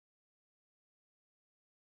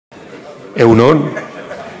Egunon,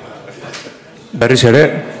 berriz ere,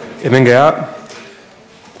 hemen geha,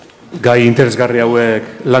 gai interesgarri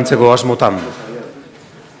hauek lantzeko asmotan.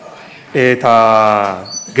 Eta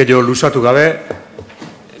gehiago luzatu gabe,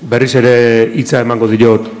 berriz ere hitza emango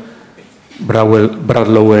diot Brad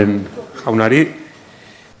LOEWEN jaunari.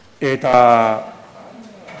 Eta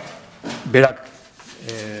berak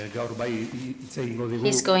gaur bai hitz egingo digu.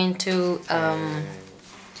 He's going to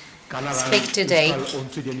speak today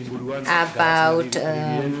about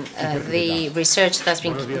the research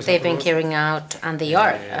they've been carrying out, and they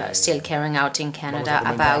are still carrying out in Canada,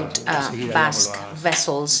 about Basque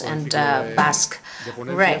vessels and Basque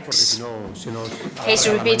wrecks. He's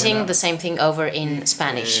repeating the same thing over in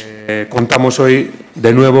Spanish. Contamos hoy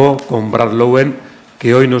de nuevo con Brad LOEWEN,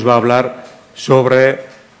 que hoy nos va a hablar sobre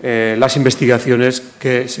las investigaciones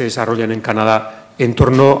que se desarrollan en Canadá en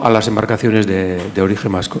torno a las embarcaciones de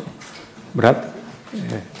origen vasco. Brad?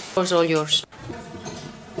 It's all yours.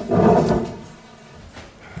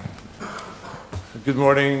 Good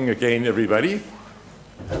morning again, everybody.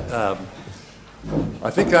 I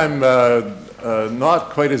think I'm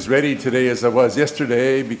not quite as ready today as I was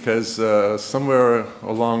yesterday, because somewhere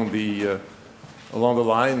along the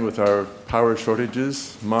line with our power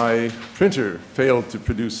shortages, my printer failed to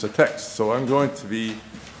produce a text. So I'm going to be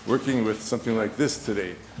working with something like this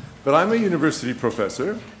today. But I'm a university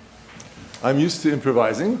professor. I'm used to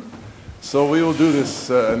improvising. So we will do this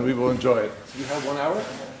and we will enjoy it. Do you have 1 hour?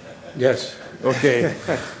 Yes. Okay.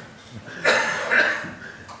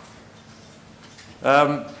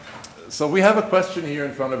 So we have a question here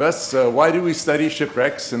in front of us. Why do we study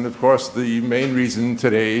shipwrecks? And of course, the main reason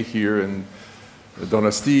today here in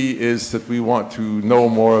Donasti is that we want to know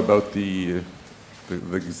more about the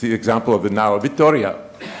example of the Nao Victoria.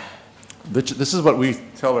 This is what we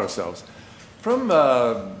tell ourselves. From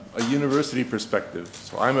a university perspective,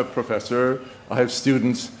 so I'm a professor, I have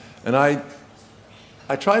students, and I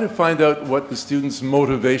try to find out what the students'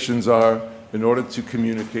 motivations are in order to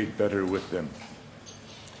communicate better with them.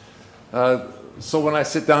 So when I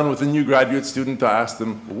sit down with a new graduate student, I ask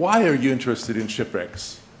them, why are you interested in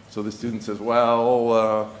shipwrecks? So the student says,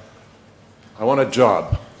 well, I want a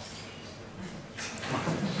job.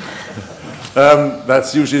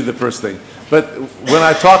 That's usually the first thing. But when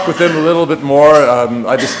I talk with them a little bit more,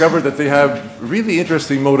 I discover that they have really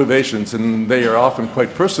interesting motivations, and they are often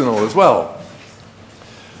quite personal as well.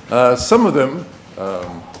 Some of them,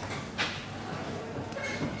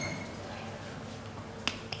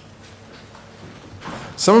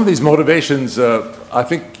 some of these motivations, I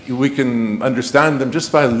think we can understand them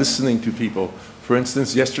just by listening to people. For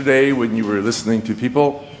instance, yesterday when you were listening to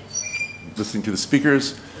people, listening to the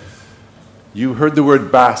speakers, you heard the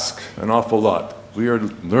word Basque an awful lot. We are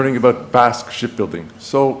learning about Basque shipbuilding.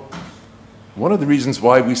 So one of the reasons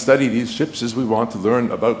why we study these ships is we want to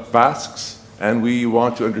learn about Basques, and we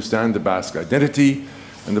want to understand the Basque identity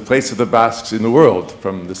and the place of the Basques in the world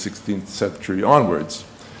from the 16th century onwards.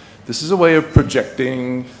 This is a way of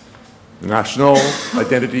projecting the national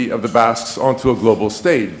identity of the Basques onto a global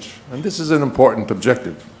stage, and this is an important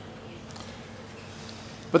objective.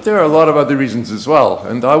 But there are a lot of other reasons as well,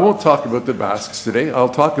 and I won't talk about the Basques today. I'll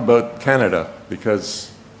talk about Canada,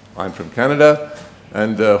 because I'm from Canada,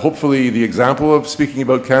 and hopefully the example of speaking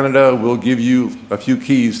about Canada will give you a few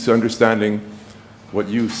keys to understanding what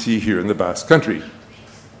you see here in the Basque Country.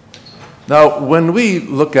 Now, when we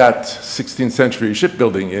look at 16th century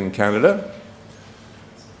shipbuilding in Canada,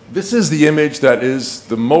 this is the image that is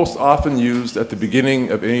the most often used at the beginning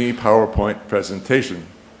of any PowerPoint presentation.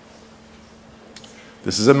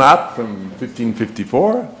 This is a map from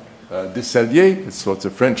 1554, Desellier, so it's a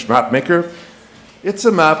French map maker. It's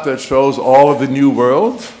a map that shows all of the New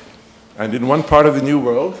World, and in one part of the New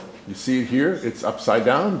World, you see it here, it's upside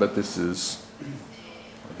down, but this is,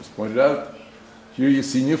 I'll just point it out. Here you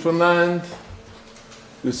see Newfoundland.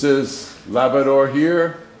 This is Labrador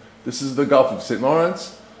here. This is the Gulf of St.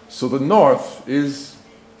 Lawrence. So the north is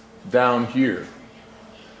down here.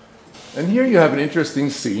 And here you have an interesting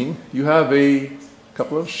scene. You have a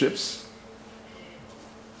couple of ships.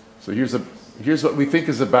 So here's what we think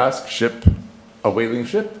is a Basque ship, a whaling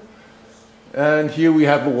ship. And here we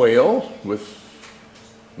have a whale with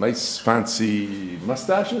nice fancy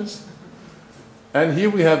mustaches. And here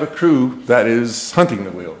we have a crew that is hunting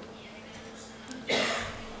the whale. Should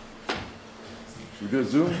we do a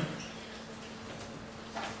zoom?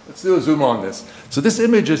 Let's do a zoom on this. So this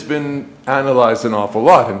image has been analyzed an awful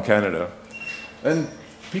lot in Canada. And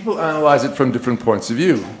people analyze it from different points of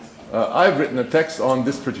view. I've written a text on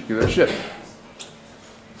this particular ship.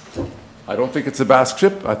 I don't think it's a Basque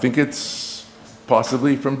ship. I think it's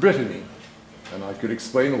possibly from Brittany. And I could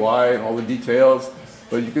explain why and all the details,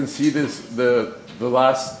 but you can see this, the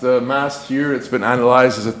last mast here, it's been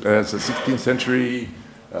analyzed as a 16th century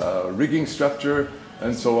rigging structure,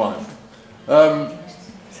 and so on.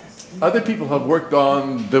 Other people have worked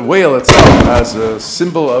on the whale itself as a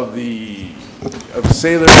symbol of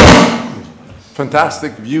sailors'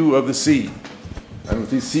 fantastic view of the sea, and with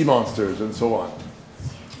these sea monsters and so on.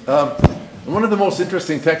 And one of the most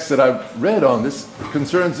interesting texts that I've read on this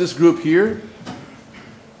concerns this group here.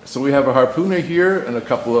 So we have a harpooner here and a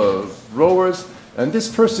couple of rowers, and this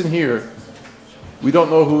person here, we don't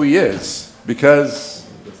know who he is because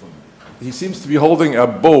he seems to be holding a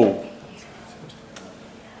bow.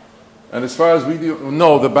 And as far as we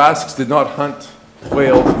know, the Basques did not hunt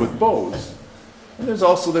whales with bows. And there's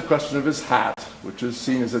also the question of his hat, which is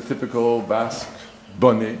seen as a typical Basque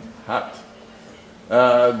bonnet hat.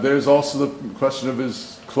 There's also the question of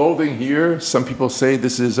his clothing here. Some people say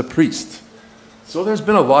this is a priest. So there's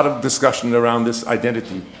been a lot of discussion around this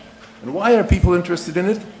identity. And why are people interested in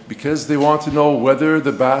it? Because they want to know whether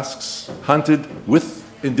the Basques hunted with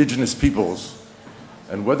indigenous peoples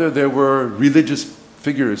and whether there were religious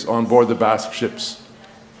figures on board the Basque ships.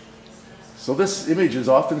 So this image is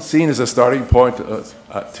often seen as a starting point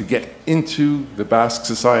to get into the Basque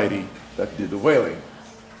society that did the whaling.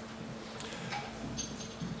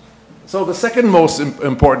 So the second most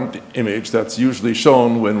important image that's usually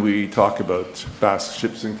shown when we talk about Basque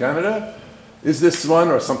ships in Canada is this one,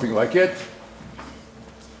 or something like it.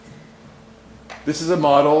 This is a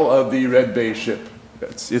model of the Red Bay ship.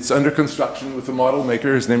 It's under construction with the model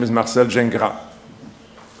maker. His name is Marcel Gingras.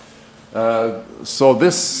 So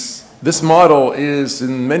this model is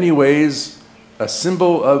in many ways a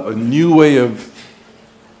symbol of a new way of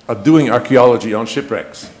doing archaeology on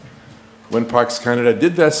shipwrecks. When Parks Canada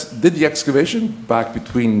did the excavation back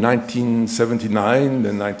between 1979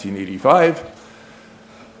 and 1985,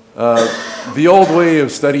 the old way of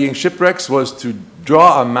studying shipwrecks was to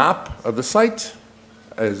draw a map of the site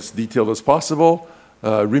as detailed as possible,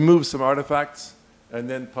 remove some artifacts, and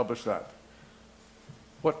then publish that.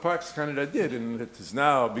 What Parks Canada did, and it has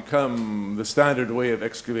now become the standard way of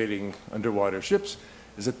excavating underwater ships,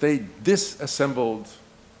 is that they disassembled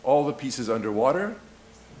all the pieces underwater.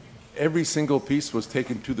 Every single piece was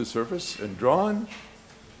taken to the surface and drawn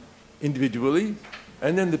individually,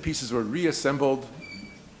 and then the pieces were reassembled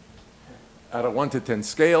at a 1:10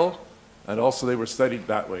 scale, and also they were studied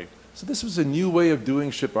that way. So this was a new way of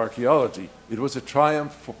doing ship archaeology. It was a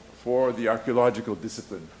triumph for the archaeological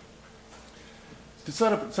discipline. To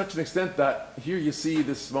such an extent that here you see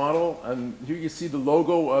this model, and here you see the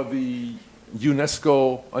logo of the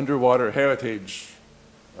UNESCO Underwater Heritage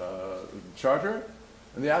Charter.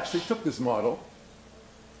 And they actually took this model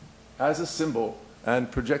as a symbol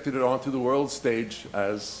and projected it onto the world stage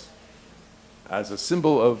as a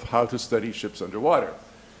symbol of how to study ships underwater.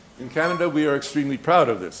 In Canada, we are extremely proud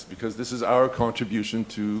of this because this is our contribution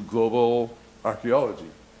to global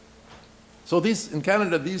archaeology. So in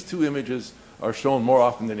Canada, these two images are shown more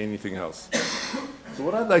often than anything else. So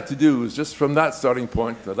what I'd like to do is just from that starting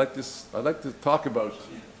point, I'd like to talk about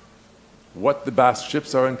what the Basque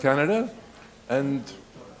ships are in Canada and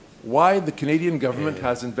why the Canadian government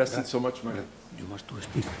has invested so much money. You must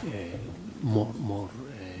speak more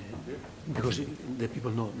because the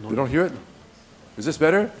people know. They don't hear it? Is this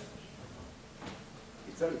better?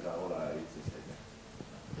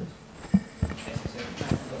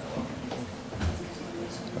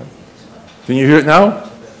 Can you hear it now?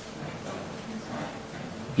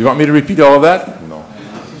 You want me to repeat all of that? No.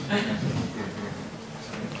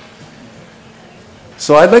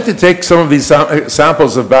 So I'd like to take some of these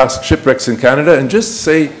samples of Basque shipwrecks in Canada and just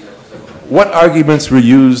say what arguments were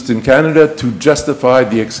used in Canada to justify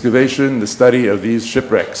the excavation, the study of these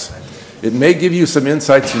shipwrecks. It may give you some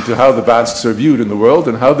insights into how the Basques are viewed in the world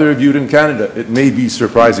and how they're viewed in Canada. It may be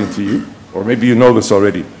surprising to you, or maybe you know this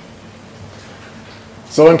already.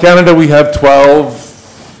 So in Canada we have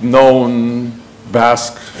 12 known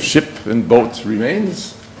Basque ship and boat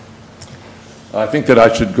remains. I think that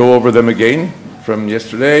I should go over them again from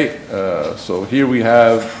yesterday. So here we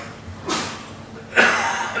have,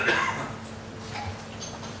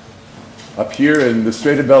 up here in the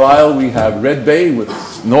Strait of Belle Isle, we have Red Bay with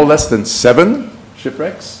no less than 7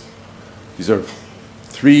 shipwrecks. These are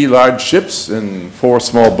 3 large ships and 4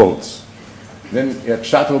 small boats. Then at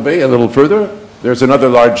Chateau Bay, a little further, there's another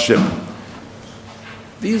large ship.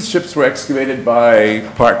 These ships were excavated by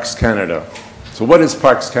Parks Canada. So what is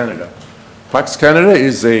Parks Canada? Parks Canada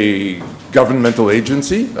is a governmental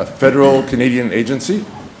agency, a federal Canadian agency.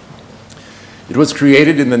 It was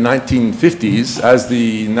created in the 1950s as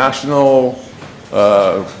the national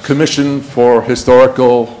Commission for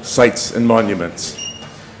Historical Sites and Monuments.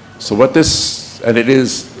 So what this, and it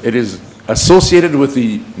is associated with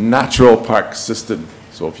the natural park system.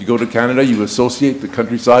 So if you go to Canada, you associate the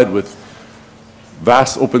countryside with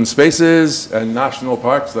vast open spaces and national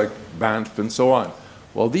parks like Banff and so on.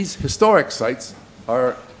 Well, these historic sites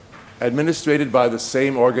are administrated by the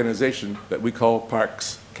same organization that we call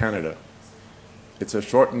Parks Canada. It's a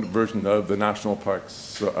shortened version of the National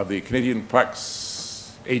Parks, of the Canadian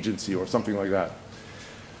Parks Agency or something like that.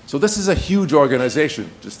 So this is a huge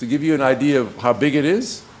organization. Just to give you an idea of how big it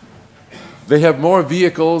is, they have more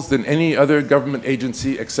vehicles than any other government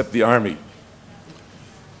agency except the Army.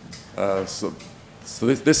 So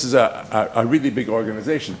this is a really big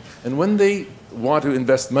organization. And when they want to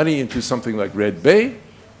invest money into something like Red Bay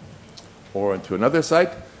or into another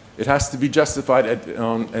site, it has to be justified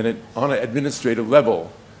on an administrative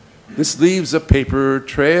level. This leaves a paper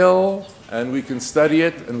trail, and we can study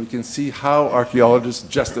it, and we can see how archaeologists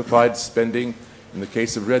justified spending, in the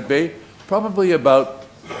case of Red Bay, probably about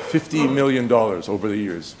 $50 million over the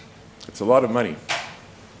years. It's a lot of money.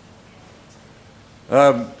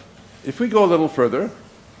 If we go a little further,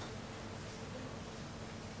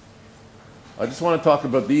 I just want to talk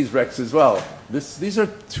about these wrecks as well. These are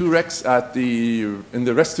two wrecks in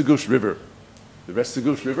the Restigouche River. The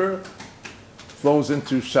Restigouche River flows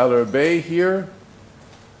into Chaleur Bay here,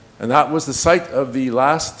 and that was the site of the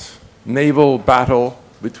last naval battle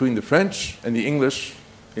between the French and the English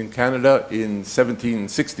in Canada in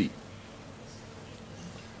 1760.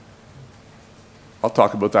 I'll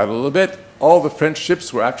talk about that a little bit. All the French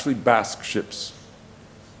ships were actually Basque ships.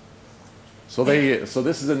 So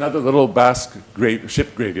this is another little Basque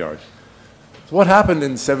ship graveyard. So what happened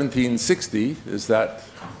in 1760 is that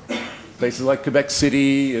places like Quebec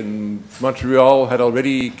City and Montreal had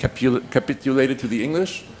already capitulated to the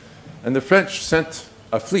English, and the French sent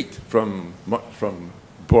a fleet from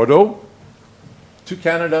Bordeaux to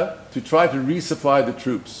Canada to try to resupply the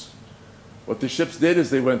troops. What the ships did is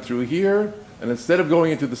they went through here, and instead of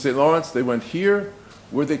going into the St. Lawrence, they went here,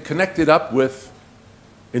 where they connected up with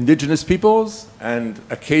Indigenous peoples and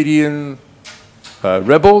Acadian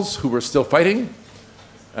rebels who were still fighting,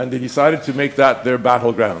 and they decided to make that their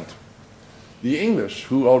battleground. The English,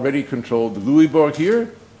 who already controlled the Louisbourg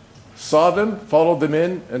here, saw them, followed them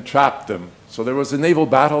in, and trapped them. So there was a naval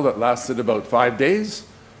battle that lasted about 5 days.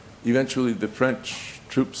 Eventually, the French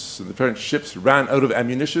troops and the French ships ran out of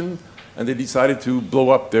ammunition, and they decided to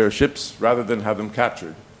blow up their ships rather than have them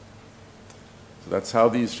captured. So that's how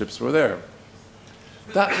these ships were there.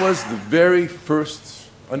 That was the very first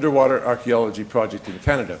underwater archaeology project in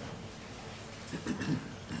Canada.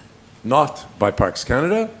 Not by Parks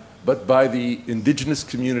Canada, but by the Indigenous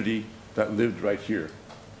community that lived right here.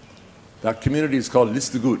 That community is called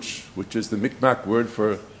Listigouche, which is the Mi'kmaq word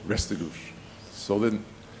for Restigouche. So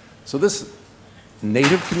this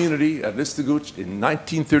native community at Listigouche in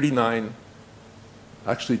 1939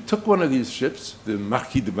 actually took one of these ships, the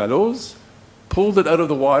Marquis de Malloz, pulled it out of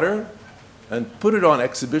the water, and put it on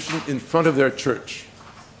exhibition in front of their church.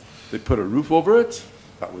 They put a roof over it,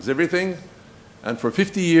 that was everything, and for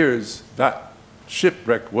 50 years, that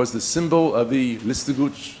shipwreck was the symbol of the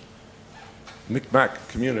Listigouche Mi'kmaq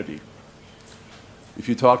community. If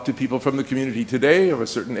you talk to people from the community today of a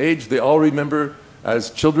certain age, they all remember as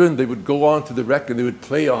children, they would go on to the wreck and they would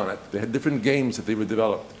play on it. They had different games that they would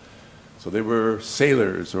develop. So they were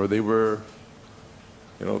sailors, or they were,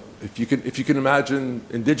 you know, if you can imagine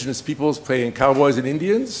Indigenous peoples playing cowboys and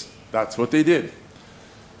Indians, that's what they did.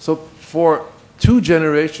 So for 2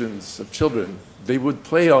 generations of children, they would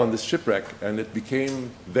play on this shipwreck, and it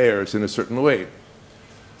became theirs in a certain way.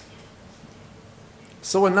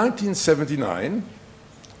 So in 1979,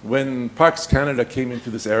 when Parks Canada came into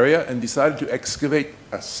this area and decided to excavate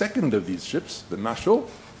a second of these ships, the Machel,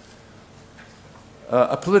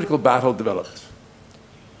 a political battle developed.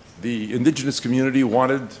 The Indigenous community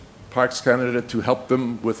wanted Parks Canada to help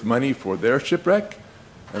them with money for their shipwreck,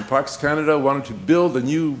 and Parks Canada wanted to build a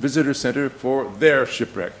new visitor center for their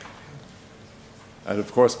shipwreck. And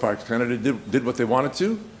of course, Parks Canada did what they wanted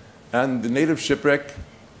to, and the native shipwreck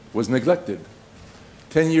was neglected.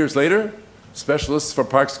 10 years later, specialists from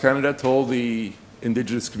Parks Canada told the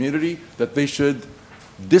Indigenous community that they should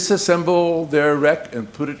disassemble their wreck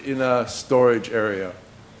and put it in a storage area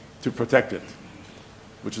to protect it,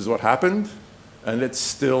 which is what happened, and it's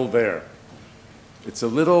still there. It's a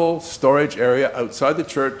little storage area outside the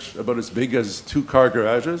church, about as big as 2 car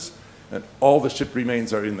garages, and all the ship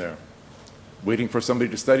remains are in there, waiting for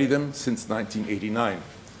somebody to study them since 1989.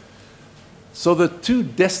 So the 2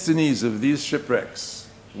 destinies of these shipwrecks,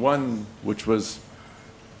 one which was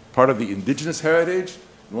part of the indigenous heritage,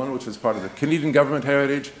 and one which was part of the Canadian government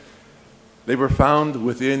heritage. They were found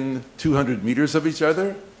within 200 meters of each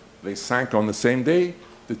other. They sank on the same day.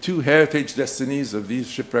 The two heritage destinies of these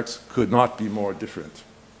shipwrecks could not be more different.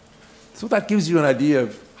 So that gives you an idea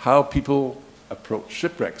of how people approach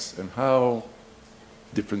shipwrecks and how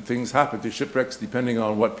different things happen to shipwrecks depending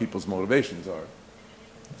on what people's motivations are.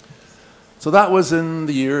 So that was in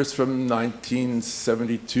the years from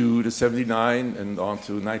 1972 to 79 and on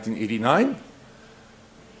to 1989.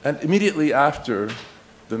 And immediately after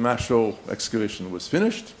the Machaut excavation was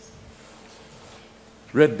finished,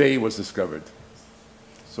 Red Bay was discovered.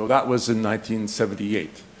 So that was in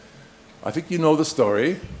 1978. I think you know the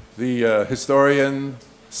story. The historian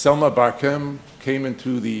Selma Barkem came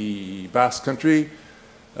into the Basque Country,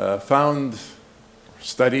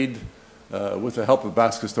 studied with the help of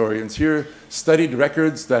Basque historians here, studied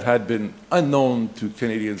records that had been unknown to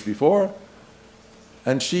Canadians before.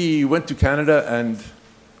 And she went to Canada and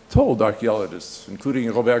told archaeologists, including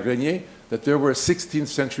Robert Grenier, that there were 16th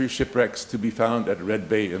century shipwrecks to be found at Red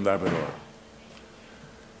Bay in Labrador.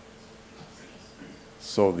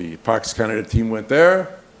 So the Parks Canada team went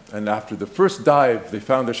there, and after the first dive, they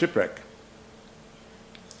found a shipwreck.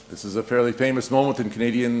 This is a fairly famous moment in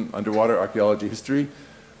Canadian underwater archaeology history,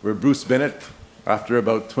 where Bruce Bennett, after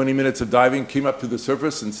about 20 minutes of diving, came up to the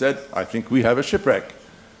surface and said, "I think we have a shipwreck."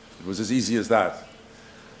 It was as easy as that.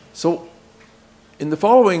 So in the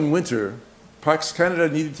following winter, Parks Canada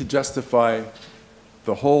needed to justify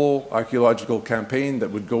the whole archaeological campaign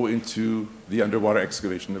that would go into the underwater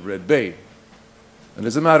excavation of Red Bay. And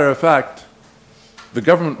as a matter of fact, the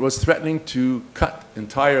government was threatening to cut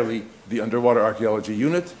entirely the underwater archaeology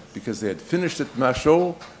unit because they had finished at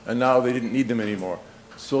Machaut and now they didn't need them anymore.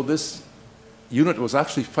 So this unit was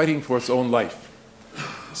actually fighting for its own life.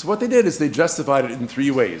 So what they did is they justified it in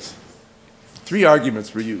three ways. Three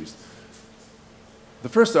arguments were used. The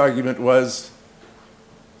first argument was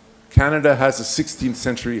Canada has a 16th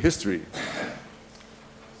century history.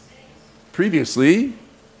 Previously,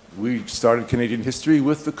 we started Canadian history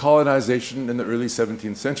with the colonization in the early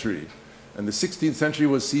 17th century. And the 16th century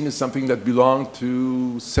was seen as something that belonged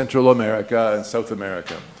to Central America and South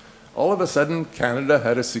America. All of a sudden, Canada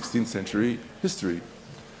had a 16th century history.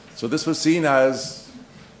 So this was seen as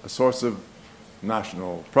a source of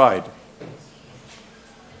national pride.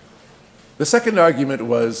 The second argument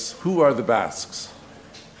was, who are the Basques?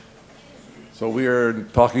 So we are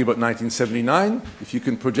talking about 1979. If you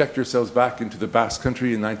can project yourselves back into the Basque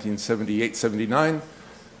Country in 1978-79,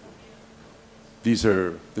 this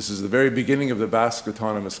is the very beginning of the Basque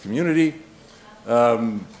autonomous community.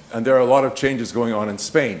 And there are a lot of changes going on in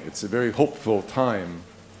Spain. It's a very hopeful time.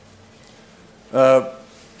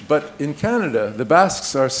 But in Canada, the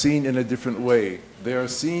Basques are seen in a different way. They are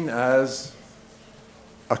seen as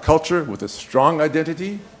a culture with a strong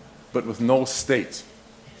identity, but with no state.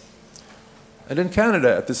 And in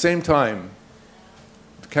Canada, at the same time,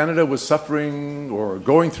 Canada was suffering or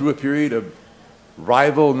going through a period of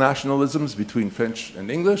rival nationalisms between French and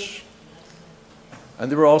English. And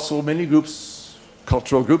there were also many groups,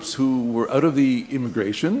 cultural groups, who were out of the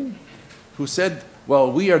immigration, who said, well,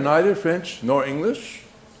 we are neither French nor English,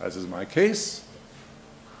 as is my case,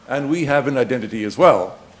 and we have an identity as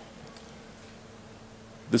well.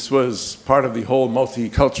 This was part of the whole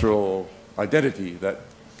multicultural identity that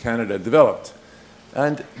Canada developed.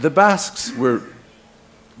 And the Basques were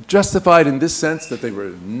justified in this sense that they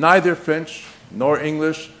were neither French nor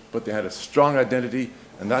English, but they had a strong identity,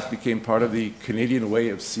 and that became part of the Canadian way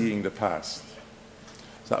of seeing the past.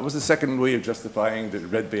 So that was the second way of justifying the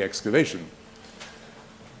Red Bay excavation.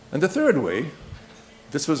 And the third way,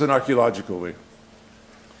 this was an archaeological way.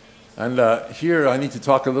 And here I need to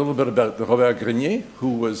talk a little bit about Robert Grenier,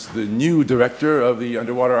 who was the new director of the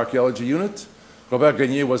Underwater Archaeology Unit. Robert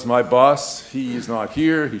Grenier was my boss. He is not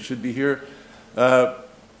here. He should be here.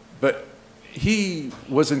 But he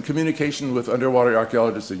was in communication with underwater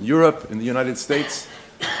archaeologists in Europe, in the United States,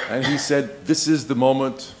 and he said, this is the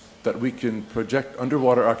moment that we can project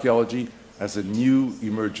underwater archaeology as a new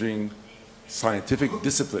emerging scientific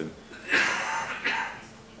discipline.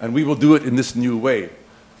 And we will do it in this new way.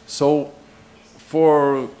 So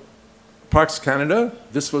for Parks Canada,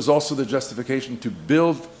 this was also the justification to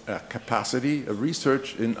build a capacity of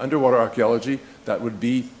research in underwater archaeology that would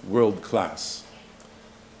be world-class.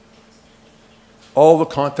 All the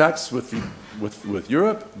contacts with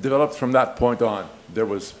Europe developed from that point on. There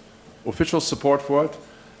was official support for it,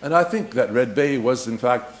 and I think that Red Bay was, in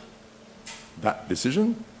fact, that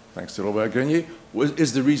decision, thanks to Robert Grenier,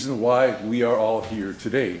 is the reason why we are all here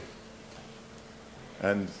today.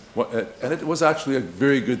 And it was actually a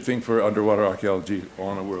very good thing for underwater archaeology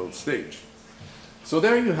on a world stage. So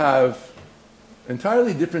there you have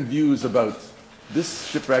entirely different views about this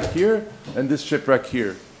shipwreck here and this shipwreck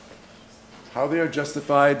here. How they are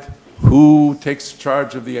justified, who takes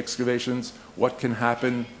charge of the excavations, what can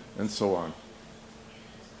happen, and so on.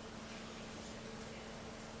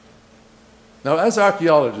 Now, as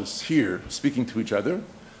archaeologists here speaking to each other,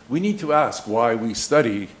 we need to ask why we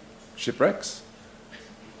study shipwrecks.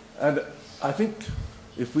 And I think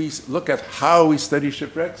if we look at how we study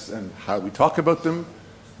shipwrecks and how we talk about them,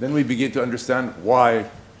 then we begin to understand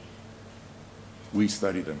why we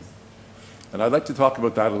study them. And I'd like to talk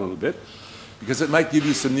about that a little bit, because it might give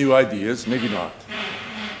you some new ideas, maybe not.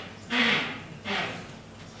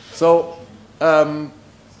 So,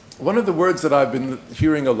 one of the words that I've been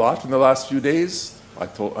hearing a lot in the last few days, I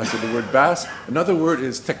said the word Basque. Another word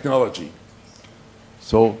is technology.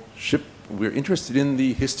 So, we're interested in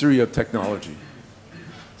the history of technology.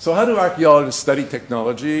 So how do archaeologists study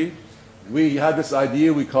technology? We had this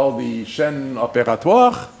idea we call the chaîne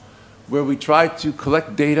opératoire, where we try to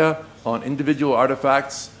collect data on individual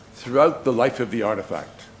artifacts throughout the life of the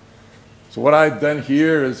artifact. So what I've done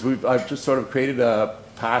here is I've just sort of created a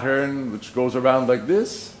pattern which goes around like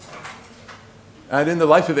this. And in the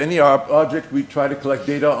life of any object, we try to collect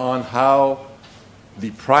data on how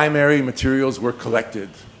the primary materials were collected.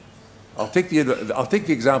 I'll take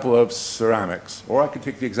the example of ceramics, or I could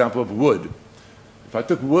take the example of wood. If I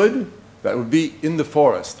took wood, that would be in the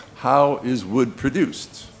forest. How is wood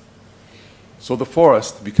produced? So the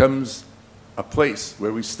forest becomes a place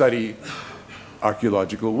where we study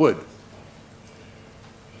archaeological wood.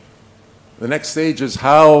 The next stage is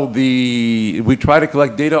we try to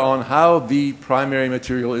collect data on how the primary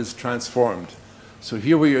material is transformed. So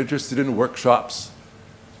here we are interested in workshops,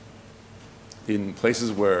 in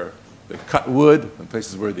places where they cut wood, in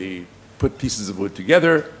places where they put pieces of wood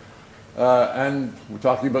together, and we're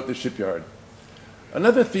talking about the shipyard.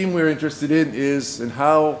 Another theme we're interested in is in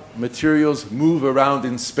how materials move around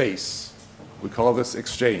in space. We call this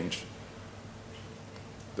exchange.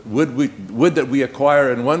 Wood that we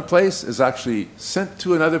acquire in one place is actually sent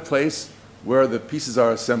to another place where the pieces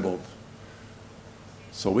are assembled.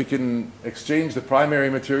 So we can exchange the primary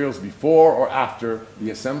materials before or after the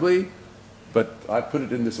assembly, but I put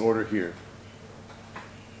it in this order here.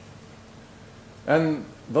 And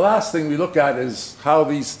the last thing we look at is how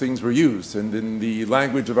these things were used. And in the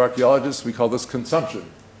language of archaeologists, we call this consumption.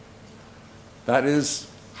 That is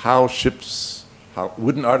how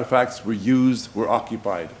wooden artifacts were used, were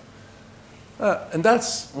occupied. And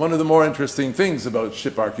that's one of the more interesting things about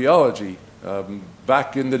ship archaeology.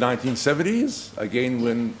 Back in the 1970s, again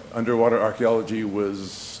when underwater archaeology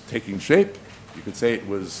was taking shape, you could say it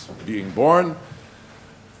was being born,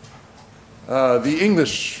 the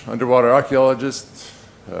English underwater archaeologist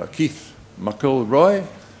Keith McElroy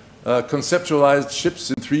conceptualized ships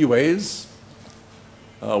in 3 ways.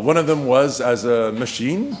 One of them was as a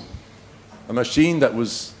machine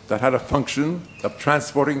that had a function of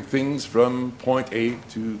transporting things from point A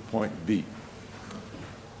to point B.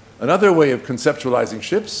 Another way of conceptualizing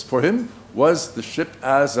ships for him was the ship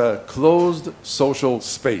as a closed social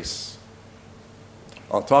space.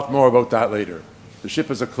 I'll talk more about that later. The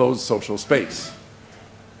ship as a closed social space.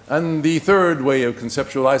 And the third way of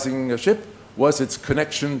conceptualizing a ship was its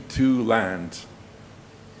connection to land.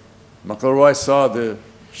 McElroy saw the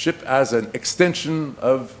ship as an extension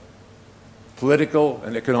of political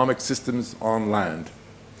and economic systems on land.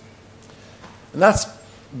 And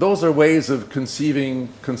those are ways of conceiving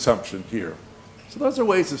consumption here. So those are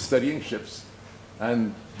ways of studying ships.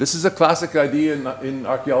 And this is a classic idea in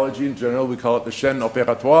archaeology in general. We call it the chaîne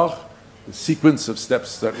opératoire, the sequence of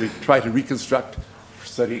steps that we try to reconstruct for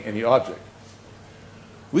studying any object.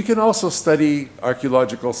 We can also study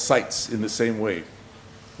archaeological sites in the same way.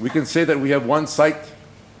 We can say that we have one site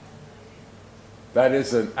that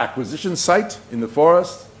is an acquisition site in the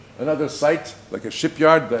forest, another site like a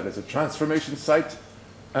shipyard that is a transformation site,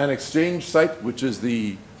 an exchange site, which is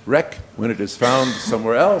the wreck when it is found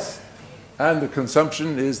somewhere else, and the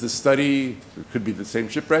consumption is the study. It could be the same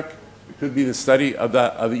shipwreck, it could be the study of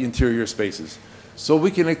the interior spaces. So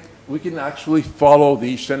we can actually follow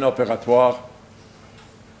the chaîne opératoire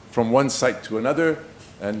from one site to another,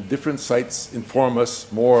 and different sites inform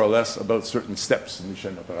us more or less about certain steps in the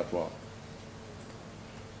chaîne opératoire.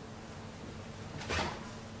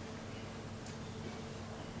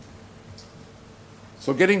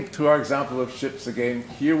 So getting to our example of ships again,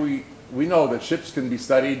 here we know that ships can be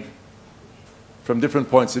studied from different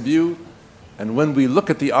points of view, and when we look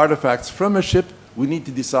at the artifacts from a ship, we need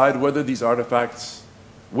to decide whether these artifacts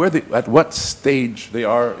at what stage they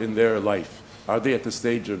are in their life. Are they at the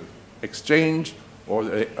stage of exchange or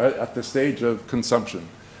at the stage of consumption?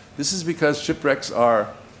 This is because shipwrecks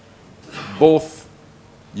are both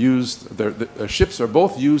used, ships are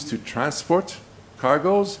both used to transport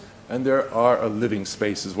cargoes, and there are a living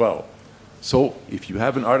space as well. So if you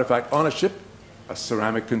have an artifact on a ship, a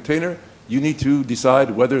ceramic container, you need to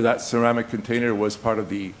decide whether that ceramic container was part of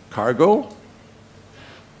the cargo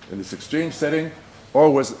in this exchange setting, or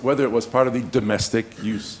whether it was part of the domestic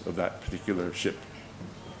use of that particular ship.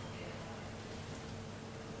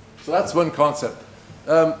 So that's one concept.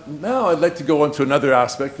 Now I'd like to go on to another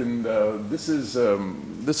aspect, and this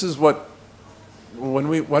is what, when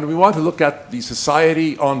we want to look at the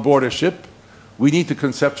society on board a ship, we need to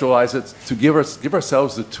conceptualize it to give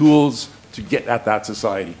ourselves the tools to get at that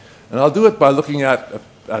society. And I'll do it by looking at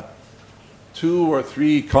 2 or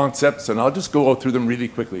 3 concepts, and I'll just go through them really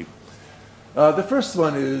quickly. The first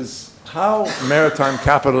one is how maritime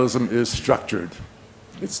capitalism is structured.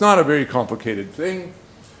 It's not a very complicated thing.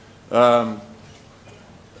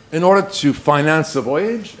 In order to finance a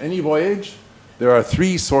voyage, any voyage, there are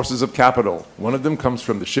 3 sources of capital. One of them comes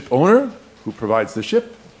from the ship owner, who provides the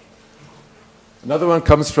ship. Another one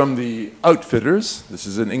comes from the outfitters. This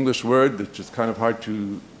is an English word that's just kind of hard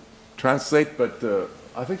to translate, but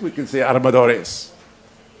I think we can say armadores.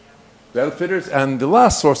 The outfitters. And the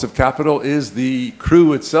last source of capital is the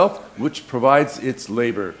crew itself, which provides its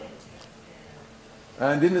labor.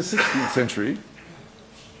 And in the 16th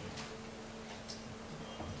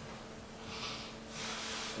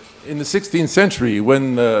century,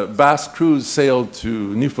 when Basque crews sailed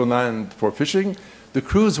to Newfoundland for fishing, the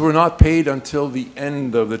crews were not paid until the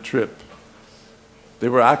end of the trip. They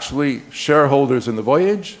were actually shareholders in the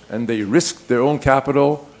voyage, and they risked their own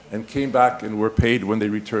capital and came back and were paid when they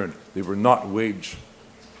returned. They were not wage.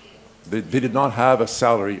 They did not have a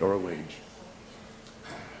salary or a wage.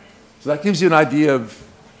 So that gives you an idea of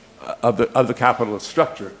the capitalist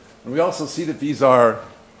structure. And we also see that these are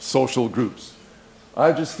social groups.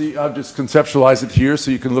 I've just conceptualized it here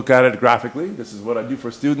so you can look at it graphically. This is what I do for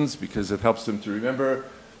students because it helps them to remember.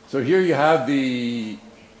 So here you have the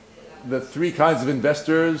 3 kinds of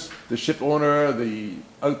investors: the ship owner, the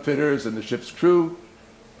outfitters, and the ship's crew.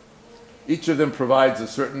 Each of them provides a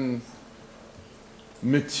certain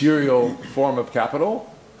material form of capital.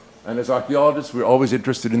 And as archaeologists, we're always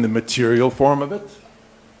interested in the material form of it.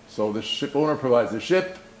 So the ship owner provides the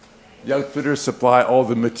ship. The outfitters supply all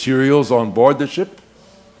the materials on board the ship,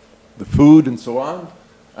 the food and so on,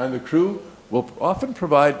 and the crew will often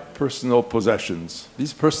provide personal possessions.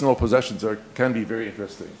 These personal possessions can be very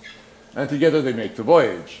interesting. And together they make the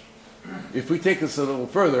voyage. If we take this a little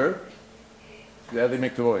further, they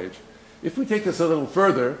make the voyage. If we take this a little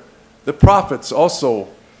further, the profits also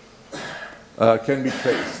can be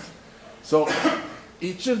traced. So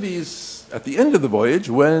each of these, at the end of the voyage,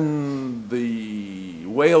 when the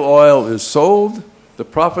whale oil is sold, the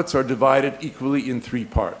profits are divided equally in 3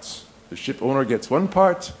 parts. The ship owner gets 1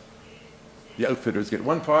 part, the outfitters get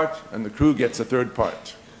 1 part, and the crew gets a 3rd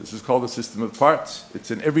part. This is called the system of parts.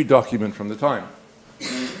 It's in every document from the time.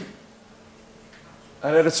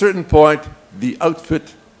 And at a certain point, the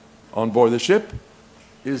outfit on board the ship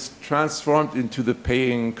is transformed into the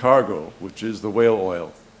paying cargo, which is the whale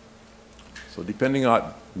oil. So depending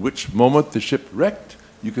on which moment the ship wrecked,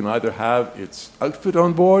 you can either have its outfit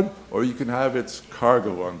on board or you can have its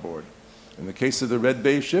cargo on board. In the case of the Red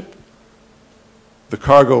Bay ship, the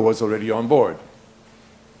cargo was already on board.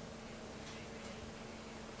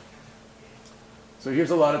 So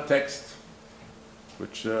here's a lot of text,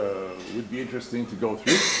 which would be interesting to go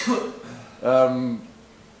through.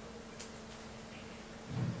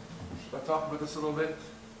 Should I talk about this a little bit?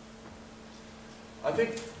 I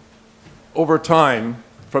think over time,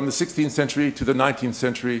 from the 16th century to the 19th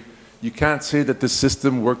century, you can't say that the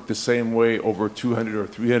system worked the same way over 200 or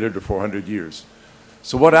 300 or 400 years.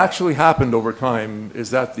 So what actually happened over time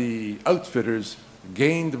is that the outfitters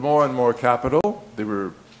gained more and more capital. They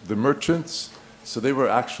were the merchants, so they were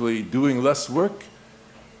actually doing less work,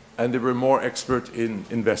 and they were more expert in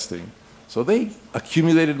investing. So they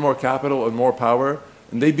accumulated more capital and more power,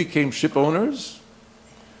 and they became ship owners.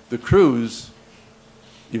 The crews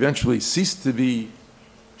eventually ceased to be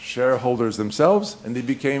shareholders themselves, and they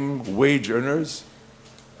became wage earners,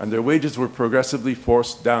 and their wages were progressively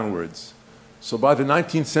forced downwards. So by the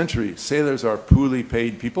 19th century, sailors are poorly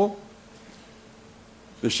paid people.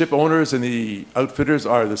 The ship owners and the outfitters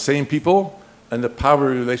are the same people, and the power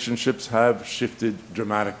relationships have shifted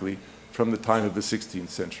dramatically from the time of the 16th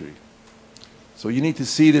century. So you need to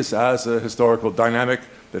see this as a historical dynamic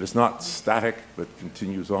that is not static but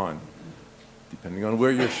continues on. Depending on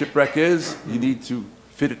where your shipwreck is, you need to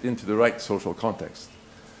fit it into the right social context.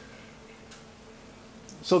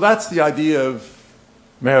 So that's the idea of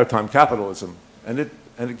maritime capitalism, and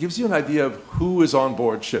it gives you an idea of who is on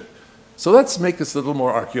board ship. So let's make this a little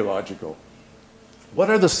more archaeological. What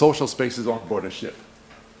are the social spaces on board a ship?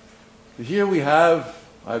 Here I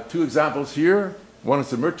have two examples here. One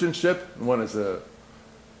is a merchant ship, and one is a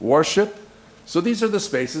warship. So these are the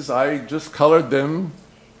spaces. I just colored them.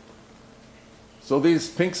 So these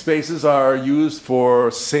pink spaces are used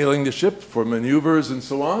for sailing the ship, for maneuvers and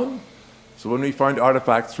so on. So when we find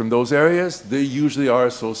artifacts from those areas, they usually are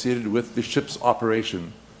associated with the ship's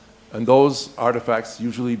operation. And those artifacts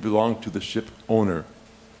usually belong to the ship owner.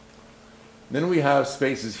 Then we have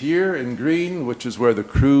spaces here in green, which is where the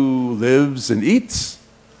crew lives and eats.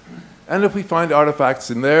 And if we find artifacts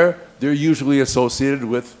in there, they're usually associated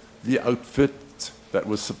with the outfit that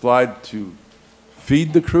was supplied to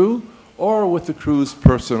feed the crew or with the crew's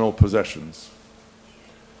personal possessions.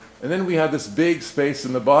 And then we have this big space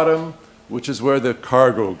in the bottom, which is where the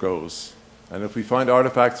cargo goes. And if we find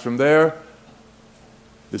artifacts from there,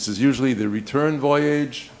 this is usually the return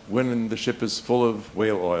voyage when the ship is full of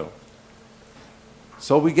whale oil.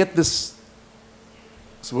 So we get this.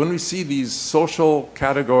 So when we see these social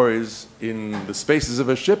categories in the spaces of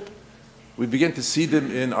a ship, we begin to see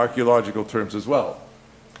them in archaeological terms as well.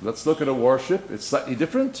 Let's look at a warship. It's slightly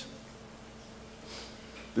different.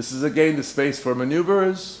 This is again the space for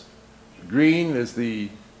maneuvers. Green is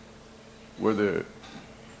where the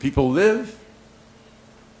people live.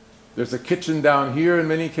 There's a kitchen down here in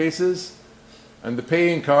many cases. And the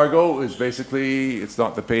paying cargo is basically, it's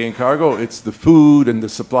not the paying cargo, it's the food and the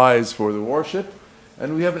supplies for the warship.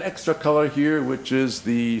 And we have an extra color here, which is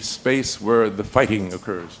the space where the fighting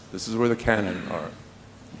occurs. This is where the cannon are.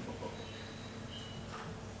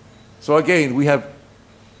 So again, we have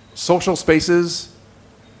social spaces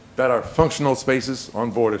that are functional spaces on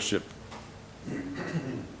board a ship.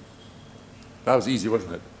 That was easy,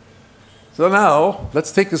 wasn't it? So now,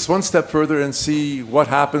 let's take this one step further and see what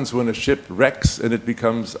happens when a ship wrecks and it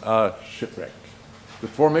becomes a shipwreck. The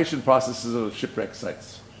formation processes of shipwreck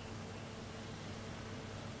sites.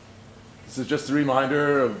 This is just a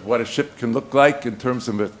reminder of what a ship can look like in terms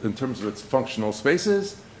of its functional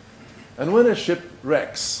spaces. And when a ship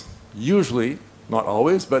wrecks, usually, not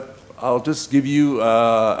always, but I'll just give you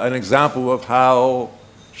an example of how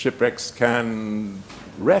shipwrecks can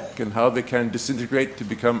wreck and how they can disintegrate to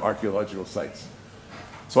become archaeological sites.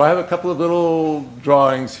 So I have a couple of little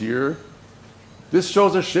drawings here. This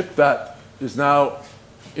shows a ship that is now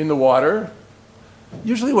in the water.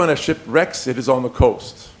 Usually when a ship wrecks, it is on the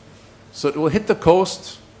coast. So it will hit the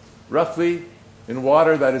coast roughly in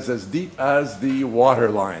water that is as deep as the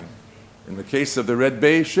water line. In the case of the Red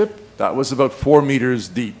Bay ship, that was about 4 meters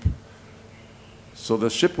deep. So the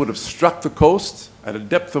ship would have struck the coast at a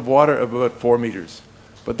depth of water of about 4 meters.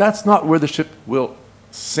 But that's not where the ship will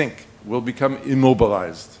sink, will become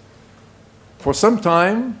immobilized. For some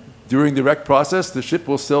time during the wreck process, the ship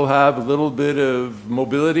will still have a little bit of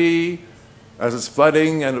mobility as it's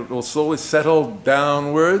flooding, and it will slowly settle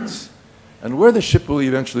downwards. And where the ship will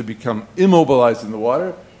eventually become immobilized in the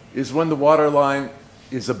water is when the water line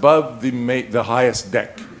is above the highest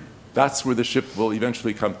deck. That's where the ship will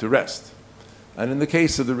eventually come to rest. And in the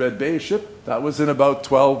case of the Red Bay ship, that was in about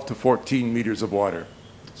 12 to 14 meters of water.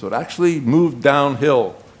 So it actually moved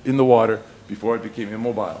downhill in the water before it became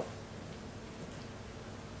immobile.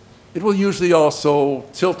 It will usually also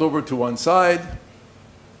tilt over to one side.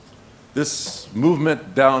 This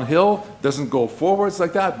movement downhill doesn't go forwards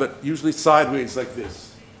like that, but usually sideways like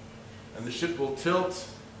this. And the ship will tilt,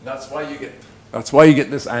 and that's why you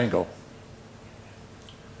get this angle.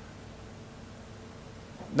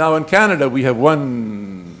 Now in Canada, we have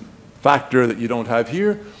one factor that you don't have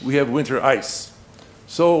here. We have winter ice.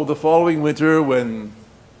 So the following winter, when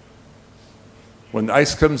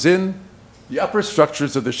ice comes in, the upper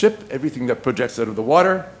structures of the ship, everything that projects out of the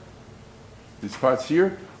water, these parts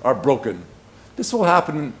here, are broken. This will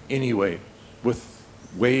happen anyway with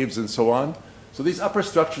waves and so on. So these upper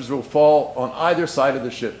structures will fall on either side of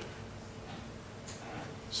the ship.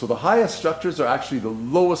 So the highest structures are actually the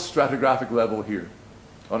lowest stratigraphic level here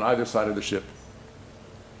on either side of the ship.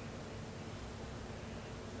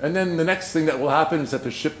 And then the next thing that will happen is that the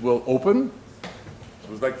ship will open.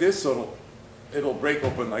 So it's like this, so it'll break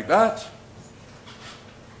open like that.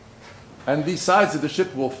 And these sides of the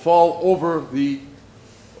ship will fall over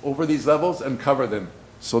these levels and cover them.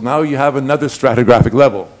 So now you have another stratigraphic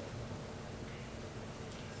level.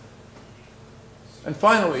 And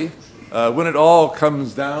finally, when it all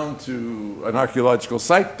comes down to an archaeological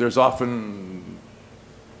site, there's often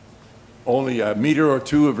only a meter or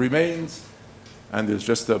two of remains, and there's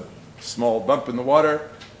just a small bump in the water,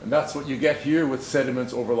 and that's what you get here with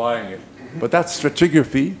sediments overlying it. But that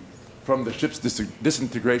stratigraphy from the ship's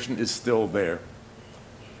disintegration is still there.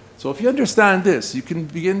 So if you understand this, you can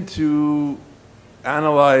begin to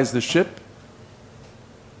analyze the ship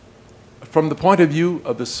from the point of view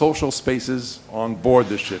of the social spaces on board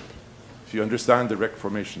the ship, if you understand the wreck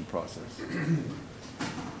formation process.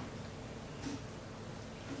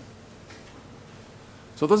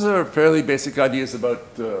 So those are fairly basic ideas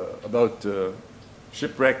about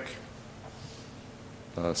shipwreck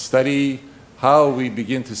study, how we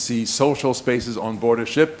begin to see social spaces on board a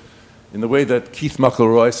ship in the way that Keith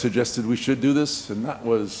McElroy suggested we should do this, and that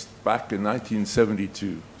was back in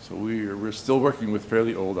 1972. So we're still working with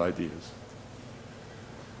fairly old ideas.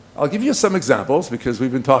 I'll give you some examples because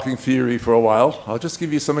we've been talking theory for a while. I'll just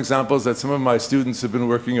give you some examples that some of my students have been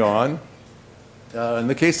working on. In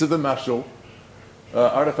the case of the Machaut,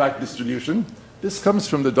 artifact distribution. This comes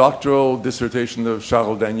from the doctoral dissertation of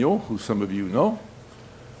Charles Dagneau, who some of you know.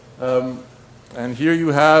 And here you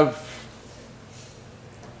have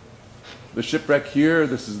the shipwreck here.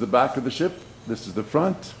 This is the back of the ship. This is the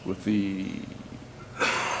front with the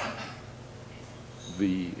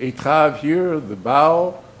étrave here, the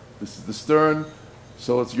bow. This is the stern.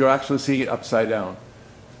 So you're actually seeing it upside down.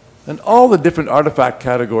 And all the different artifact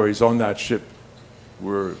categories on that ship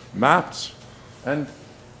were mapped. And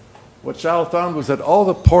what Charles found was that all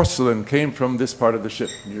the porcelain came from this part of the ship,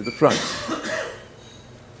 near the front.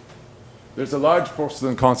 There's a large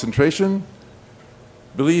porcelain concentration.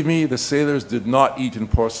 Believe me, the sailors did not eat in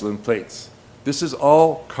porcelain plates. This is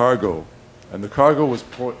all cargo, and the cargo was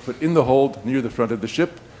put in the hold near the front of the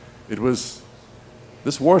ship.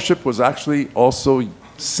 This warship was actually also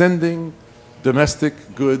sending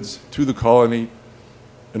domestic goods to the colony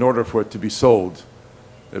in order for it to be sold.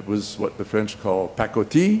 It was what the French call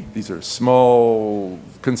pacotis. These are small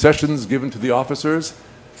concessions given to the officers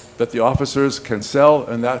that the officers can sell,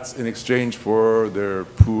 and that's in exchange for their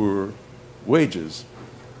poor wages.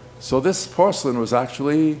 So this porcelain was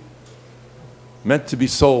actually meant to be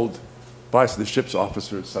sold by the ship's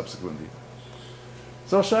officers subsequently.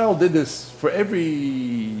 So Charles did this for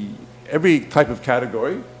every type of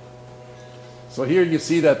category. So here you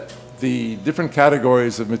see that the different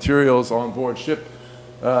categories of materials on board ship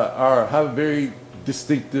have a very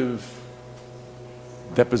distinctive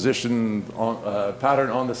deposition pattern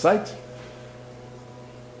on the site.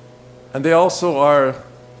 And they also are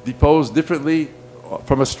deposed differently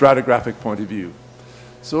from a stratigraphic point of view.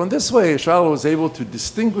 So in this way, Charles was able to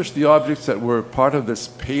distinguish the objects that were part of this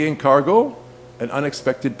paying cargo, an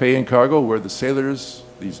unexpected paying cargo, where the sailors,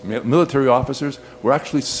 these military officers, were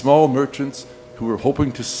actually small merchants who were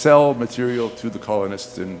hoping to sell material to the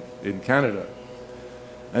colonists in Canada.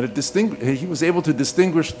 And he was able to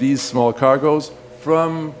distinguish these small cargoes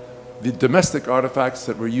from the domestic artifacts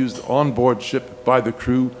that were used on board ship by the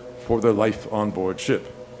crew for their life on board ship.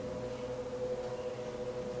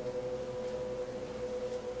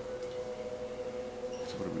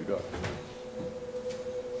 So what have we got?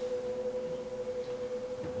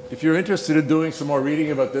 If you're interested in doing some more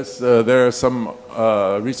reading about this, there are some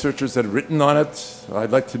researchers that have written on it.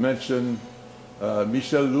 I'd like to mention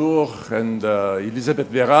Michel Lourdes and Elisabeth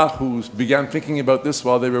Vera, who began thinking about this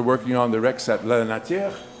while they were working on the wrecks at La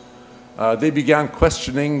Natière. They began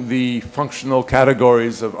questioning the functional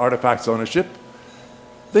categories of artifacts on a ship.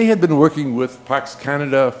 They had been working with Parks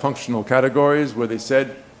Canada functional categories where they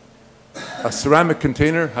said a ceramic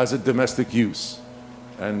container has a domestic use.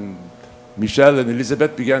 And Michel and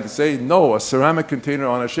Elisabeth began to say, no, a ceramic container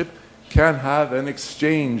on a ship can have an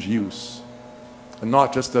exchange use and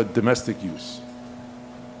not just a domestic use.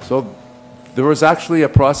 So there was actually a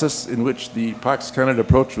process in which the Parks Canada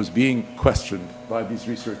approach was being questioned by these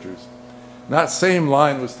researchers. And that same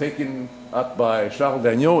line was taken up by Charles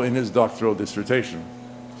Dagneau in his doctoral dissertation.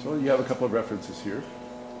 So you have a couple of references here.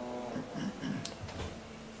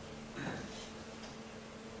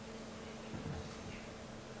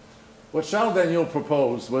 What Charles Dagneau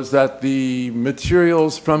proposed was that the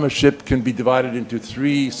materials from a ship can be divided into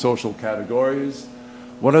three social categories.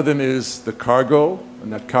 One of them is the cargo,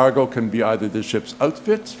 and that cargo can be either the ship's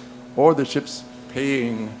outfit or the ship's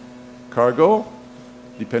paying cargo,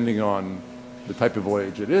 depending on the type of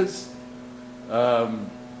voyage it is.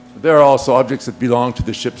 There are also objects that belong to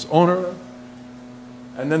the ship's owner.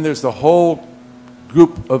 And then there's the whole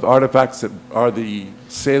group of artifacts that are the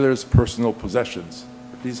sailors' personal possessions.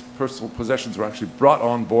 These personal possessions were actually brought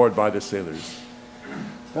on board by the sailors.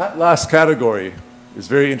 That last category is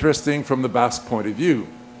very interesting from the Basque point of view.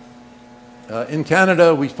 In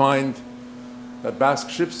Canada, we find that Basque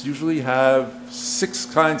ships usually have 6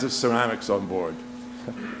 kinds of ceramics on board.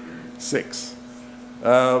 6.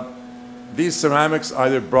 These ceramics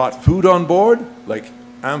either brought food on board, like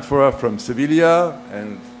amphora from Sevilla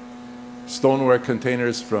and stoneware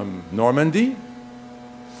containers from Normandy,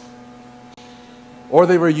 or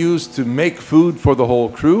they were used to make food for the whole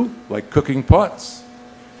crew, like cooking pots,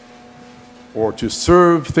 or to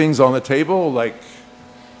serve things on the table, like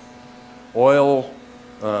oil,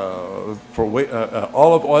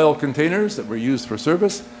 olive oil containers that were used for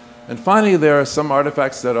service. And finally, there are some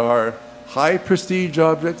artifacts that are high prestige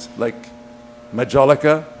objects, like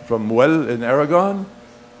Majolica from Muel in Aragon,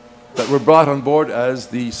 that were brought on board as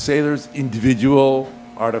the sailors' individual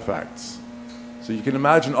artifacts. So you can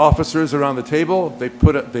imagine officers around the table, they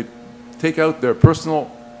take out their personal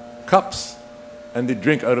cups and they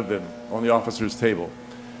drink out of them on the officer's table.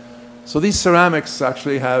 So these ceramics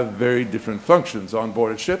actually have very different functions on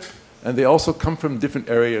board a ship, and they also come from different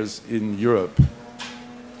areas in Europe.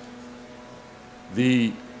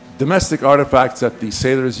 The domestic artifacts that the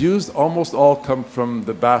sailors used almost all come from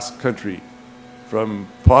the Basque Country, from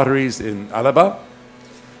potteries in Alaba.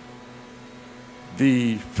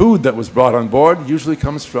 The food that was brought on board usually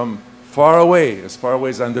comes from far away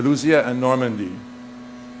as Andalusia and Normandy,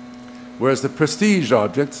 whereas the prestige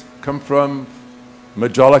objects come from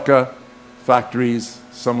Majolica factories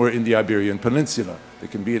somewhere in the Iberian Peninsula. They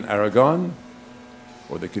can be in Aragon,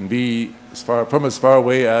 or they can be as far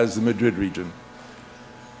away as the Madrid region.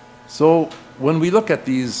 So when we look at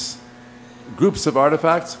these groups of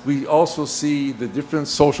artifacts, we also see the different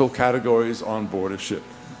social categories on board a ship.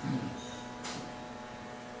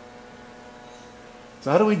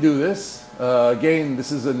 So how do we do this? Again,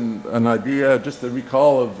 this is an idea, just a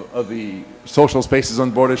recall of the social spaces on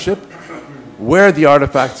board a ship. Where the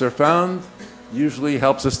artifacts are found usually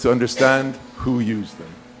helps us to understand who used them.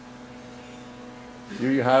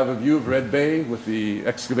 Here you have a view of Red Bay with the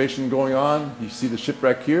excavation going on. You see the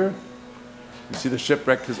shipwreck here. You see the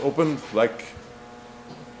shipwreck is opened like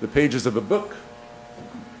the pages of a book.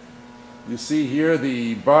 You see here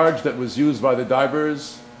the barge that was used by the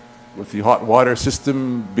divers with the hot water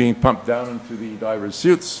system being pumped down into the divers'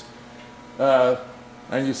 suits.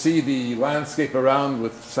 And you see the landscape around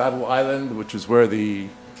with Saddle Island, which is where the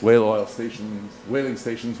whaling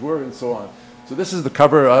stations were, and so on. So this is the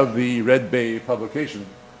cover of the Red Bay publication,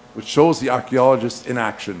 which shows the archaeologists in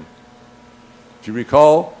action. If you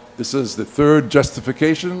recall, this is the 3rd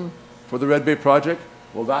justification for the Red Bay project.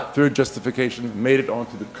 Well, that 3rd justification made it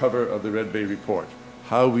onto the cover of the Red Bay report,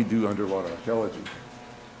 How We Do Underwater Archaeology.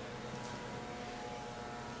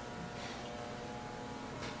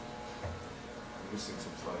 Missing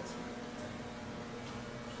some slides.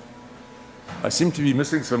 I seem to be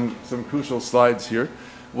missing some crucial slides here.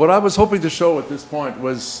 What I was hoping to show at this point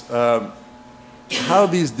was how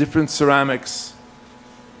these different ceramics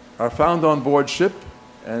are found on board ship,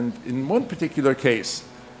 and in one particular case,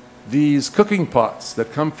 these cooking pots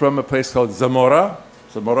that come from a place called Zamora,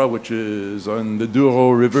 which is on the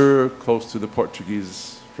Douro River, close to the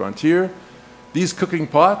Portuguese frontier. These cooking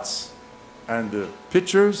pots and the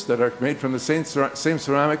pitchers that are made from the same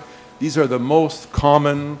ceramic, these are the most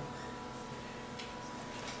common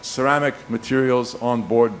ceramic materials on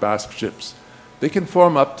board Basque ships. They can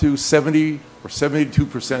form up to 70 or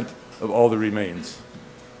 72% of all the remains.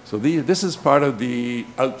 So this is part of the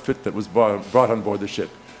outfit that was brought on board the ship.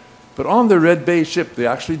 But on the Red Bay ship, they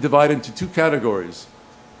actually divide into 2 categories.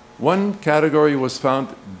 One category was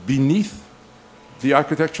found beneath the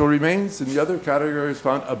architectural remains, and the other category is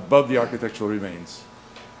found above the architectural remains.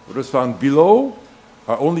 What was found below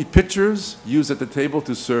are only pitchers used at the table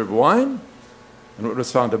to serve wine, and what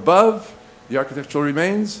was found above the architectural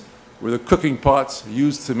remains were the cooking pots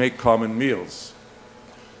used to make common meals.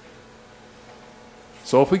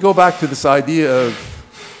 So if we go back to this idea of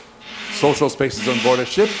social spaces on board a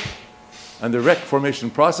ship and the wreck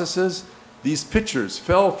formation processes, these pitchers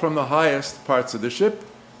fell from the highest parts of the ship,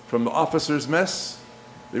 from the officers' mess.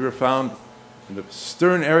 They were found in the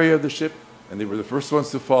stern area of the ship, and they were the first ones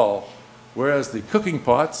to fall, whereas the cooking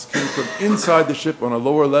pots came from inside the ship on a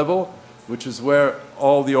lower level, which is where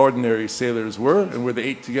all the ordinary sailors were and where they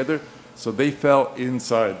ate together, so they fell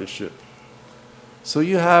inside the ship. So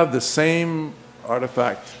you have the same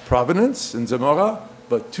artifact provenance in Zamora,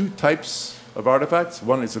 but 2 types of artifacts.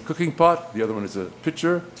 One is a cooking pot, the other one is a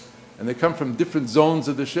pitcher, and they come from different zones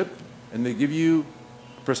of the ship, and they give you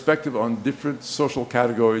perspective on different social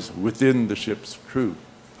categories within the ship's crew.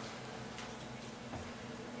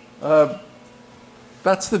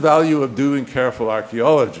 That's the value of doing careful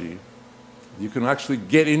archaeology. You can actually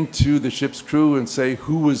get into the ship's crew and say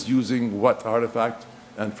who was using what artifact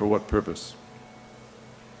and for what purpose.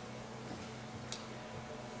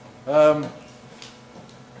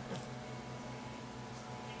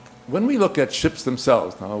 When we look at ships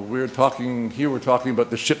themselves, now we're talking about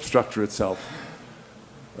the ship structure itself.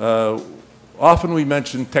 Often we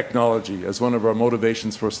mention technology as one of our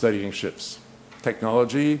motivations for studying ships.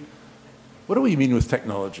 Technology, what do we mean with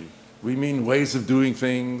technology? We mean ways of doing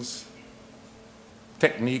things,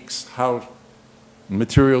 techniques, how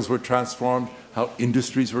materials were transformed, how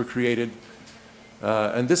industries were created.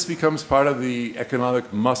 And this becomes part of the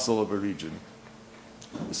economic muscle of a region.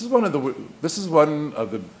 This is one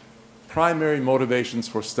of the primary motivations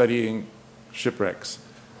for studying shipwrecks.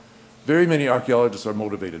 Very many archaeologists are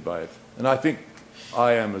motivated by it, and I think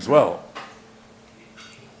I am as well.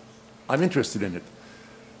 I'm interested in it.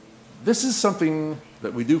 This is something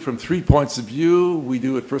that we do from 3 points of view. We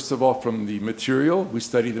do it, first of all, from the material. We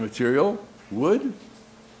study the material, wood.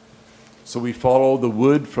 So we follow the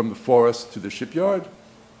wood from the forest to the shipyard.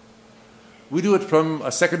 We do it from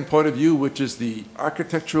a second point of view, which is the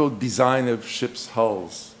architectural design of ships'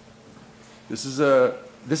 hulls. This is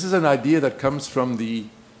an idea that comes from the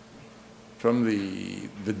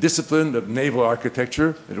discipline of naval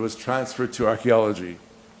architecture, and it was transferred to archaeology.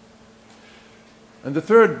 And the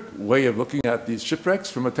third way of looking at these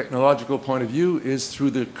shipwrecks from a technological point of view is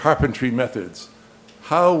through the carpentry methods.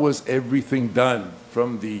 How was everything done,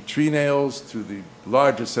 from the tree nails to the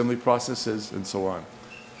large assembly processes and so on?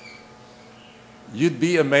 You'd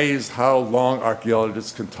be amazed how long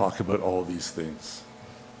archaeologists can talk about all these things.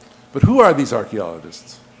 But who are these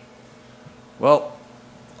archaeologists? Well,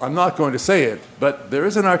 I'm not going to say it, but there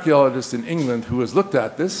is an archaeologist in England who has looked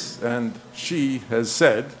at this, and she has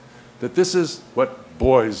said that this is what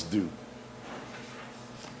boys do.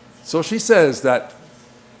 So she says that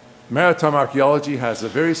maritime archaeology has a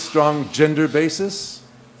very strong gender basis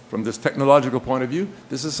from this technological point of view.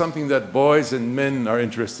 This is something that boys and men are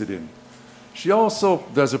interested in. She also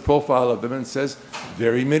does a profile of them and says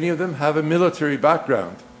very many of them have a military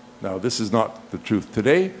background. Now, this is not the truth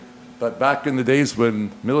today, but back in the days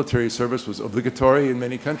when military service was obligatory in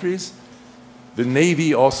many countries, the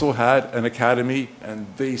Navy also had an academy, and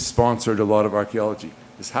they sponsored a lot of archaeology.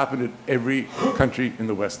 This happened in every country in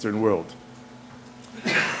the Western world.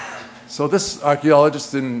 So this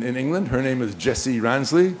archaeologist in England, her name is Jessie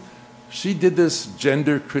Ransley, she did this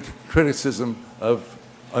gender criticism of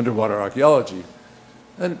underwater archaeology.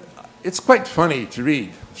 And it's quite funny to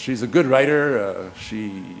read. She's a good writer.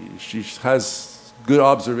 She has good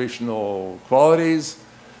observational qualities.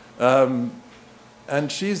 And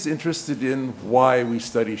she's interested in why we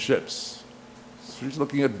study ships. She's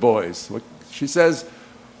looking at boys. She says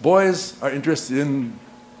boys are interested in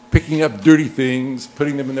picking up dirty things,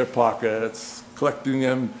 putting them in their pockets, collecting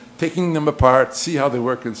them, taking them apart, see how they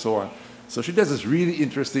work, and so on. So she does this really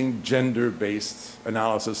interesting gender-based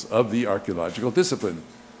analysis of the archaeological discipline.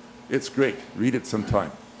 It's great. Read it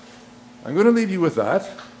sometime. I'm going to leave you with that.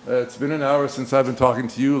 It's been an hour since I've been talking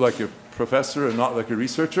to you like a professor and not like a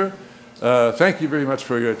researcher. Thank you very much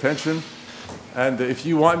for your attention. And if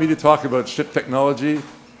you want me to talk about ship technology,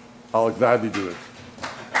 I'll gladly do it.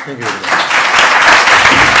 Thank you.